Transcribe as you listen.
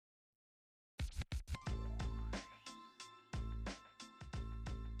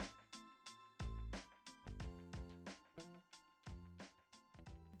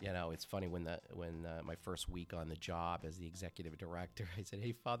It's funny when my first week on the job as the executive director, I said,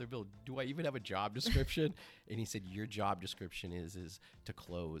 "Hey, Father Bill, do I even have a job description?" And he said, "Your job description is to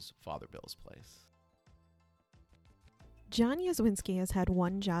close Father Bill's place." John Yaswinski has had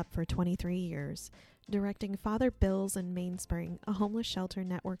one job for 23 years, directing Father Bill's in Mainspring, a homeless shelter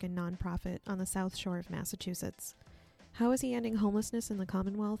network and nonprofit on the South Shore of Massachusetts. How is he ending homelessness in the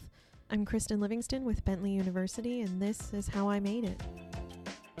Commonwealth? I'm Kristen Livingston with Bentley University, and this is How I Made It.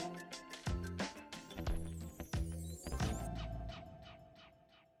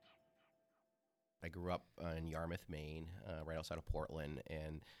 I grew up in Yarmouth, Maine, right outside of Portland,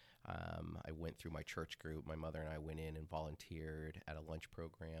 and I went through my church group. My mother and I went in and volunteered at a lunch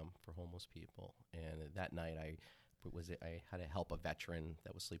program for homeless people. And that night, I had to help a veteran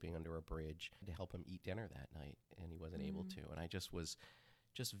that was sleeping under a bridge to help him eat dinner that night, and he wasn't able to. And I just was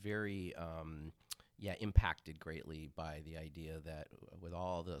very impacted greatly by the idea that with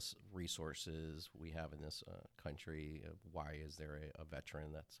all this resources we have in this country, why is there a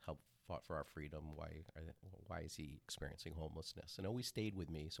veteran that's fought for our freedom? Why is he experiencing homelessness? And it always stayed with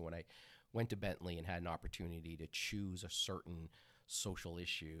me. So when I went to Bentley and had an opportunity to choose a certain social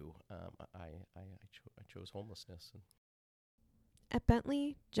issue, I chose homelessness. At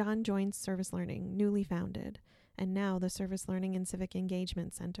Bentley, John joined Service Learning, newly founded, and now the Service Learning and Civic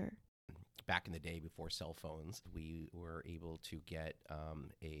Engagement Center. Back in the day before cell phones, we were able to get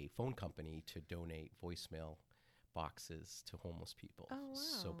a phone company to donate voicemail boxes to homeless people. Oh, wow.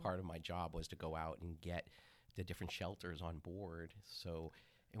 So part of my job was to go out and get the different shelters on board.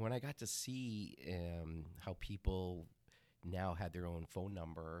 And when I got to see how people now had their own phone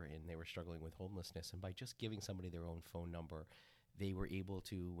number and they were struggling with homelessness, and by just giving somebody their own phone number, they were able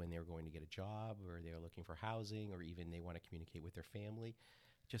to, when they were going to get a job or they were looking for housing or even they want to communicate with their family,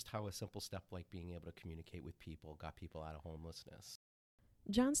 just how a simple step like being able to communicate with people got people out of homelessness.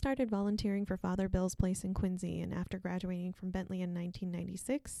 John started volunteering for Father Bill's Place in Quincy, and after graduating from Bentley in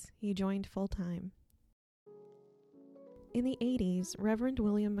 1996, he joined full-time. In the 80s, Reverend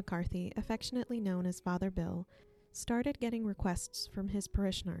William McCarthy, affectionately known as Father Bill, started getting requests from his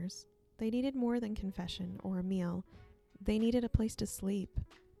parishioners. They needed more than confession or a meal. They needed a place to sleep,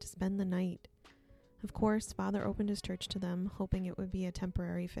 to spend the night. Of course, Father opened his church to them, hoping it would be a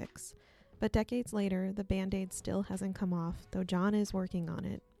temporary fix. But decades later, the Band-Aid still hasn't come off, though John is working on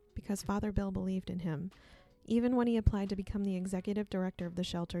it, because Father Bill believed in him, even when he applied to become the executive director of the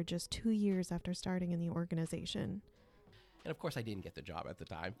shelter just 2 years after starting in the organization. And of course, I didn't get the job at the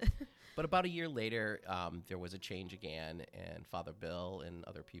time. But about a year later, there was a change again, and Father Bill and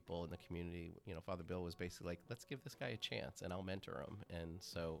other people in the community, Father Bill was basically like, let's give this guy a chance, and I'll mentor him. And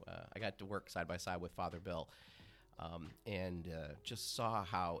so I got to work side by side with Father Bill, and just saw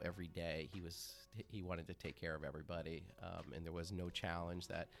how every day he wanted to take care of everybody, and there was no challenge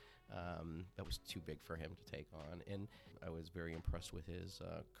that was too big for him to take on. And I was very impressed with his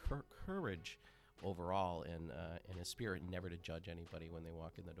courage overall, and his spirit never to judge anybody when they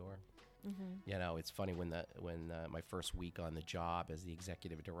walk in the door. Mm-hmm. It's funny when my first week on the job as the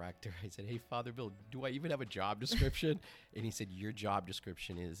executive director, I said, "Hey, Father Bill, do I even have a job description?" And he said, "Your job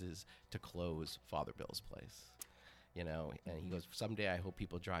description is to close Father Bill's place." And he goes, "Someday I hope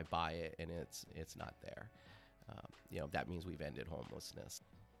people drive by it and it's not there. That means we've ended homelessness."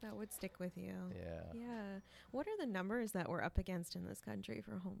 That would stick with you. Yeah. What are the numbers that we're up against in this country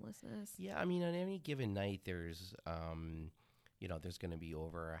for homelessness? Yeah, on any given night, there's going to be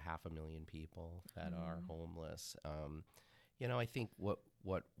over 500,000 people that are homeless. I think what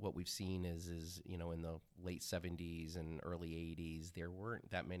we've seen is in the late 70s and early 80s, there weren't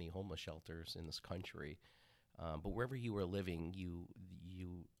that many homeless shelters in this country. But wherever you were living, you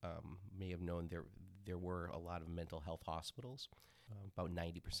may have known there were a lot of mental health hospitals. About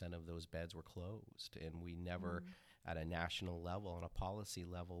 90% of those beds were closed, and we never, at a national level, on a policy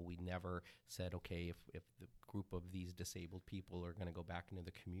level, we never said, okay, if the group of these disabled people are going to go back into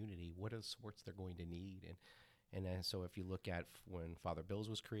the community, what are the supports they're going to need? And so if you look at when Father Bill's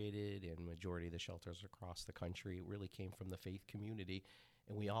was created and majority of the shelters across the country, it really came from the faith community.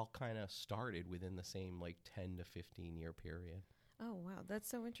 And we all kind of started within the same 10 to 15 year period. Oh, wow. That's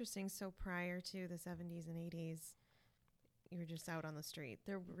so interesting. So prior to the 70s and 80s, you were just out on the street.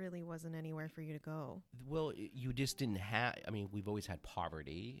 There really wasn't anywhere for you to go. Well, you just didn't have, we've always had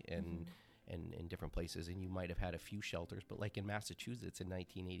poverty and in different places, and you might have had a few shelters, but like in Massachusetts in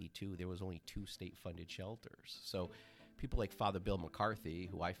 1982, there was only 2 state-funded shelters. So people like Father Bill McCarthy,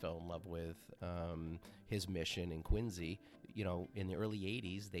 who I fell in love with, his mission in Quincy, in the early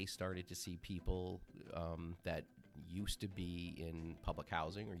 80s, they started to see people that used to be in public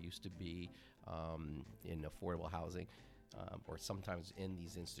housing or used to be in affordable housing or sometimes in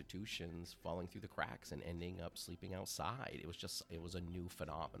these institutions falling through the cracks and ending up sleeping outside. It was a new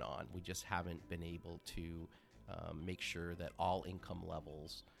phenomenon. We just haven't been able to make sure that all income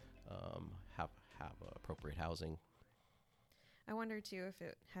levels have appropriate housing. I wonder, too, if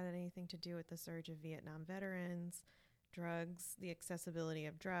it had anything to do with the surge of Vietnam veterans, drugs, the accessibility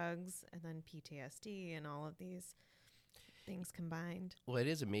of drugs, and then PTSD and all of these things combined. Well, it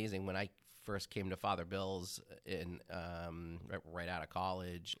is amazing. When I first came to Father Bill's right out of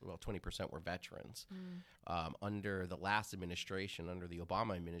college, 20% were veterans. Under the last administration, under the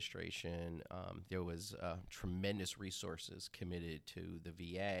Obama administration, there was tremendous resources committed to the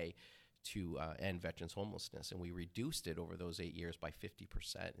VA to end veterans homelessness, and we reduced it over those 8 years by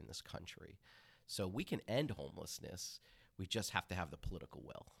 50% in this country. So we can end homelessness. We just have to have the political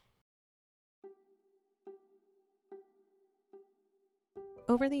will.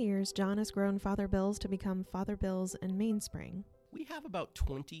 Over the years, John has grown Father Bill's to become Father Bill's in Mainspring. We have about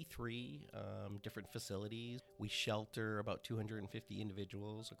 23 different facilities. We shelter about 250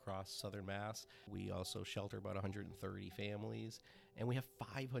 individuals across Southern Mass. We also shelter about 130 families, and we have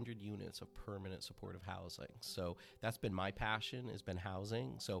 500 units of permanent supportive housing. So that's been my passion, has been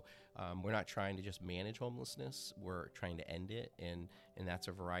housing. So we're not trying to just manage homelessness, we're trying to end it, and that's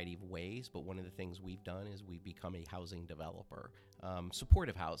a variety of ways. But one of the things we've done is we've become a housing developer.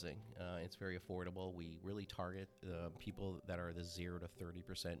 Supportive housing, it's very affordable. We really target people that are the 0 to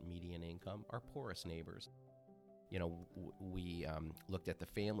 30% median income, our poorest neighbors. You know, we looked at the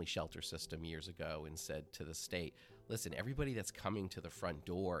family shelter system years ago and said to the state, listen, everybody that's coming to the front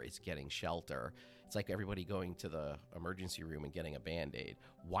door is getting shelter. It's like everybody going to the emergency room and getting a Band-Aid.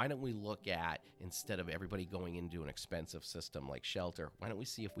 Why don't we look at, instead of everybody going into an expensive system like shelter, why don't we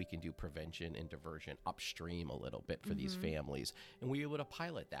see if we can do prevention and diversion upstream a little bit for these families? And we were able to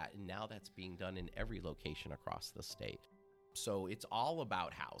pilot that, and now that's being done in every location across the state. So it's all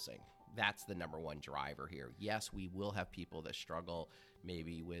about housing. That's the number one driver here. Yes, we will have people that struggle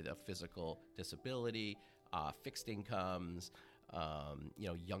maybe with a physical disability, fixed incomes,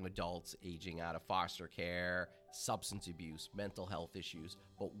 young adults aging out of foster care, substance abuse, mental health issues.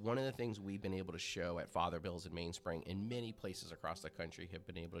 But one of the things we've been able to show at Father Bill's in Mainspring, and many places across the country have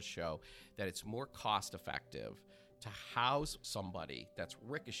been able to show, that it's more cost effective to house somebody that's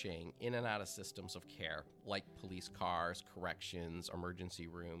ricocheting in and out of systems of care, like police cars, corrections, emergency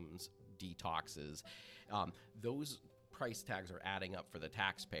rooms, detoxes. Those price tags are adding up for the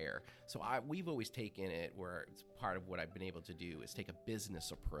taxpayer. So we've always taken it where it's part of what I've been able to do is take a business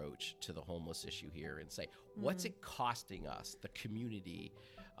approach to the homeless issue here and say, what's it costing us, the community,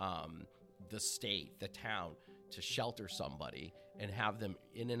 the state, the town, to shelter somebody and have them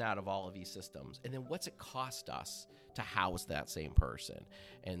in and out of all of these systems? And then what's it cost us to house that same person?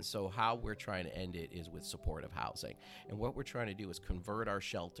 And so how we're trying to end it is with supportive housing. And what we're trying to do is convert our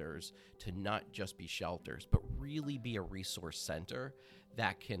shelters to not just be shelters, but really be a resource center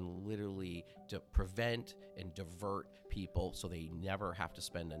that can literally prevent and divert people so they never have to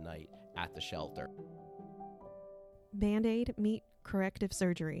spend a night at the shelter. Band-Aid meet corrective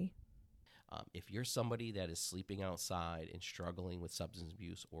surgery. If you're somebody that is sleeping outside and struggling with substance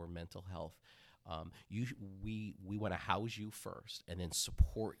abuse or mental health, we want to house you first and then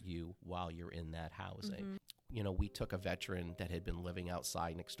support you while you're in that housing. You know, we took a veteran that had been living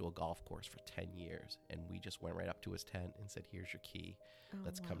outside next to a golf course for 10 years, and we just went right up to his tent and said, here's your key.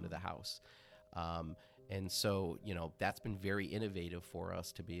 Let's come to the house. And so, that's been very innovative for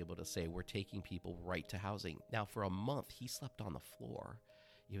us to be able to say we're taking people right to housing. Now, for a month, he slept on the floor,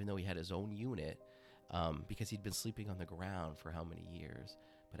 even though he had his own unit, because he'd been sleeping on the ground for how many years.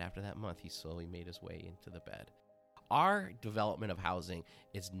 But after that month, he slowly made his way into the bed. Our development of housing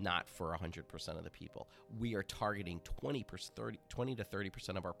is not for 100% of the people. We are targeting 20 to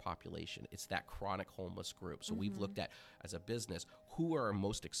 30% of our population. It's that chronic homeless group. So we've looked at, as a business, who are our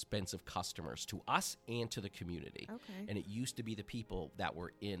most expensive customers to us and to the community. Okay. And it used to be the people that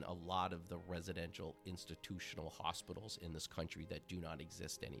were in a lot of the residential institutional hospitals in this country that do not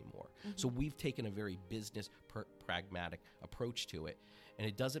exist anymore. So we've taken a very business pragmatic approach to it. And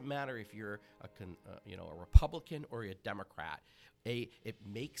it doesn't matter if you're a Republican or a Democrat. It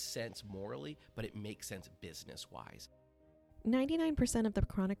makes sense morally, but it makes sense business-wise. 99% of the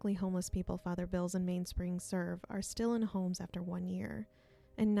chronically homeless people Father Bill's in Mainspring serve are still in homes after 1 year,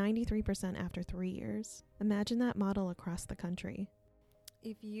 and 93% after 3 years. Imagine that model across the country.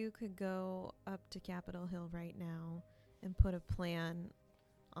 If you could go up to Capitol Hill right now and put a plan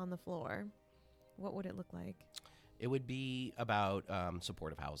on the floor, what would it look like? It would be about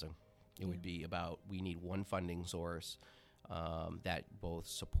supportive housing. It would be about, we need one funding source that both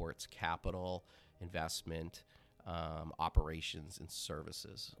supports capital investment, operations and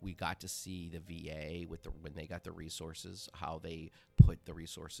services. We got to see the VA when they got the resources, how they put the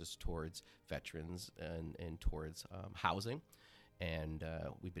resources towards veterans and towards housing. And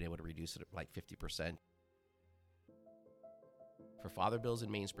we've been able to reduce it like 50%. For Father Bill's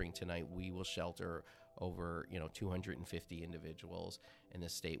in Mainspring tonight, we will shelter over 250 individuals, and the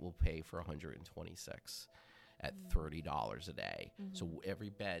state will pay for 126 at $30 a day. Mm-hmm. So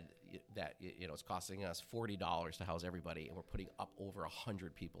every bed that it's costing us $40 to house everybody, and we're putting up over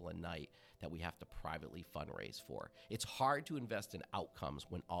 100 people a night that we have to privately fundraise for. It's hard to invest in outcomes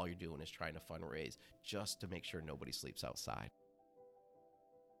when all you're doing is trying to fundraise just to make sure nobody sleeps outside.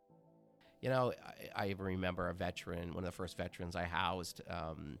 I remember a veteran, one of the first veterans I housed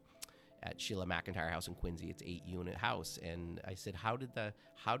at Sheila McIntyre House in Quincy. It's 8-unit house. And I said, how did the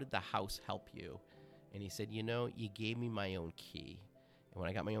house help you? And he said, you gave me my own key. And when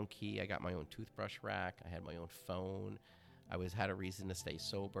I got my own key, I got my own toothbrush rack. I had my own phone. I had a reason to stay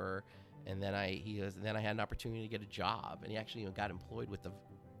sober. And then I had an opportunity to get a job. And he actually got employed with the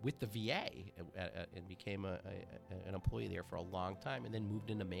VA and became an employee there for a long time, and then moved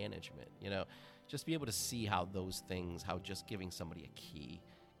into management. Just be able to see how those things, how just giving somebody a key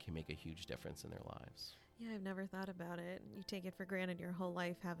can make a huge difference in their lives. Yeah, I've never thought about it. You take it for granted your whole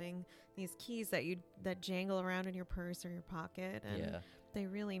life, having these keys that jangle around in your purse or your pocket, and they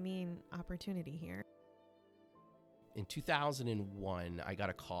really mean opportunity here. In 2001, I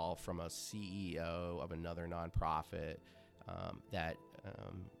got a call from a CEO of another nonprofit that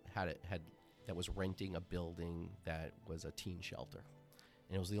was renting a building that was a teen shelter,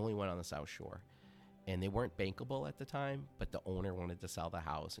 and it was the only one on the South Shore. And they weren't bankable at the time, but the owner wanted to sell the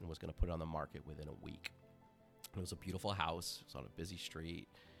house and was going to put it on the market within a week. It was a beautiful house. It was on a busy street,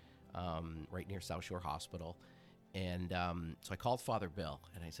 right near South Shore Hospital. And so I called Father Bill,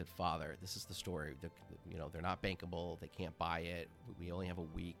 and I said, Father, this is the story. They're not bankable. They can't buy it. We only have a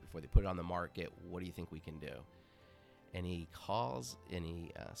week before they put it on the market. What do you think we can do? And he calls and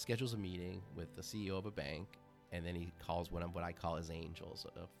he schedules a meeting with the CEO of a bank, and then he calls what I call his angels,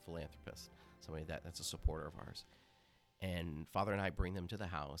 a philanthropist, somebody that's a supporter of ours. And Father and I bring them to the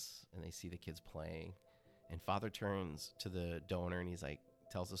house, and they see the kids playing. And Father turns to the donor, and he's like,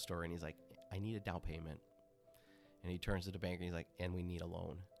 tells the story, and he's like, I need a down payment. And he turns to the bank, and he's like, and we need a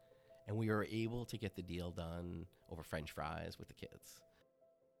loan. And we were able to get the deal done over French fries with the kids.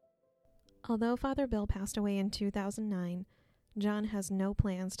 Although Father Bill passed away in 2009, John has no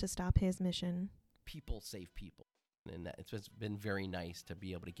plans to stop his mission. People save people. And it's been very nice to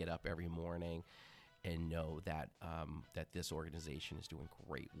be able to get up every morning and know that that this organization is doing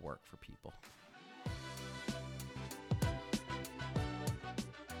great work for people.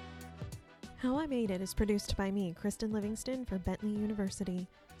 How I Made It is produced by me, Kristen Livingston, for Bentley University.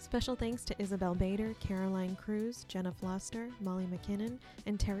 Special thanks to Isabel Bader, Caroline Cruz, Jenna Floster, Molly McKinnon,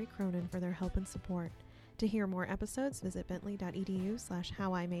 and Terry Cronin for their help and support. To hear more episodes, visit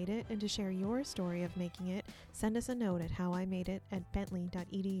bentley.edu/howimadeit, and to share your story of making it, send us a note at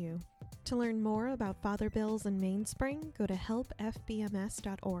howimadeit@bentley.edu. To learn more about Father Bill's in Mainspring, go to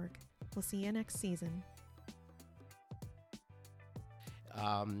helpfbms.org. We'll see you next season.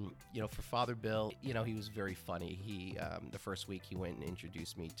 For Father Bill, he was very funny. He, the first week he went and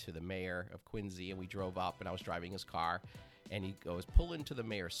introduced me to the mayor of Quincy, and we drove up, and I was driving his car, and he goes, pull into the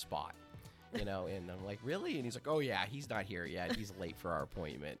mayor's spot, and I'm like, really? And he's like, oh yeah, he's not here yet. He's late for our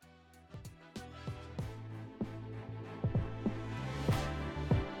appointment.